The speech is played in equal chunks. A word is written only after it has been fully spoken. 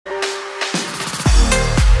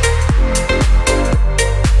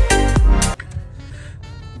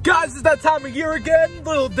Guys, it's that time of year again.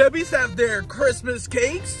 Little Debbie's have their Christmas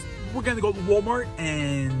cakes. We're gonna go to Walmart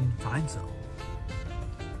and find some.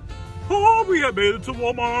 Oh, we have made it to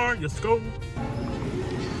Walmart. Let's go.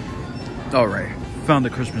 All right, found the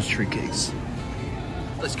Christmas tree cakes.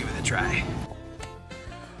 Let's give it a try.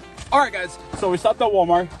 All right, guys, so we stopped at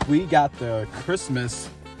Walmart. We got the Christmas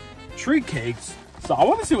tree cakes. So I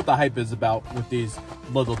want to see what the hype is about with these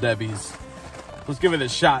Little Debbie's. Let's give it a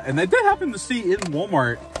shot. And I did happen to see in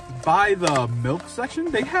Walmart, by the milk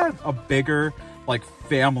section, they had a bigger, like,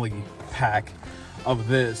 family pack of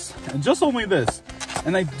this. And just only this.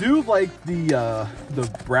 And I do like the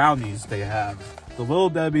brownies they have. The Little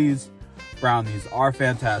Debbie's brownies are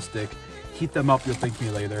fantastic. Heat them up, you'll thank me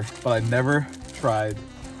later. But I never tried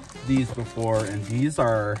these before, and these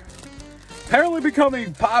are apparently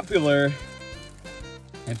becoming popular,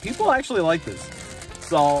 and people actually like this.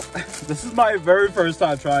 So this is my very first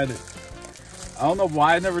time trying it. I don't know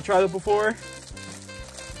why I never tried it before,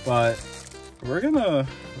 but we're gonna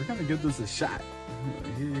give this a shot.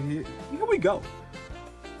 Here we go.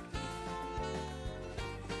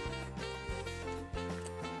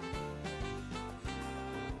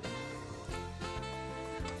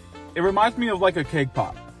 It reminds me of like a cake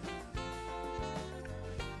pop.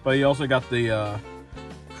 But you also got the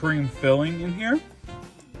cream filling in here.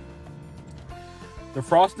 The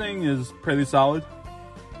frosting is pretty solid.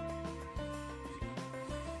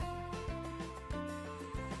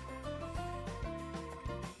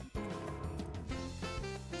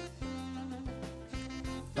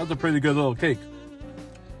 That's a pretty good little cake.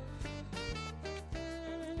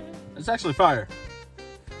 It's actually fire.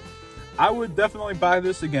 I would definitely buy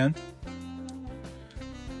this again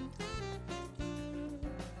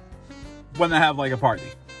when I have like a party.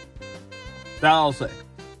 That I'll say.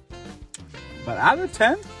 But out of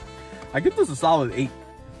 10, I give this a solid 8.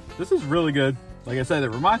 This is really good. Like I said, it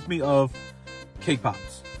reminds me of cake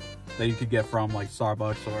pops that you could get from like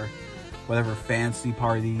Starbucks or whatever fancy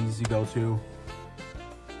parties you go to.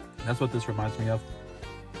 That's what this reminds me of.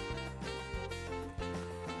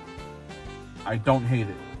 I don't hate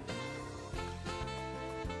it.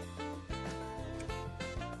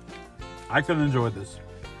 I could enjoy this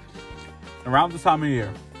around this time of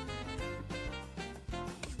year.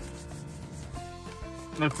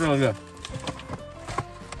 That's really good.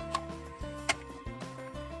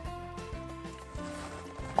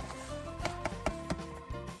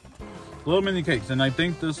 Little mini cakes, and I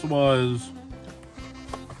think this was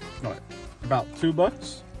what, about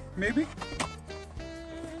 $2 maybe.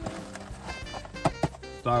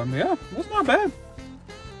 So yeah, that's not bad.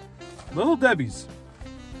 Little Debbie's.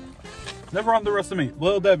 Never underestimate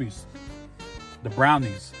Little Debbie's. The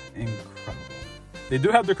brownies, incredible. They do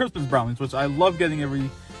have the Christmas brownies, which I love getting every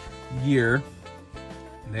year.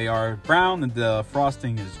 They are brown and the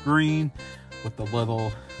frosting is green with the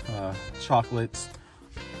little chocolates.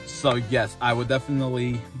 So yes, I would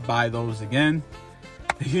definitely buy those again.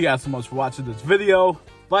 Thank you guys so much for watching this video.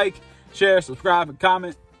 Like, share, subscribe, and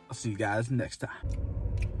comment. I'll see you guys next time.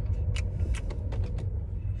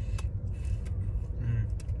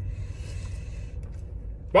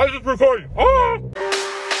 Why is this recording? Oh!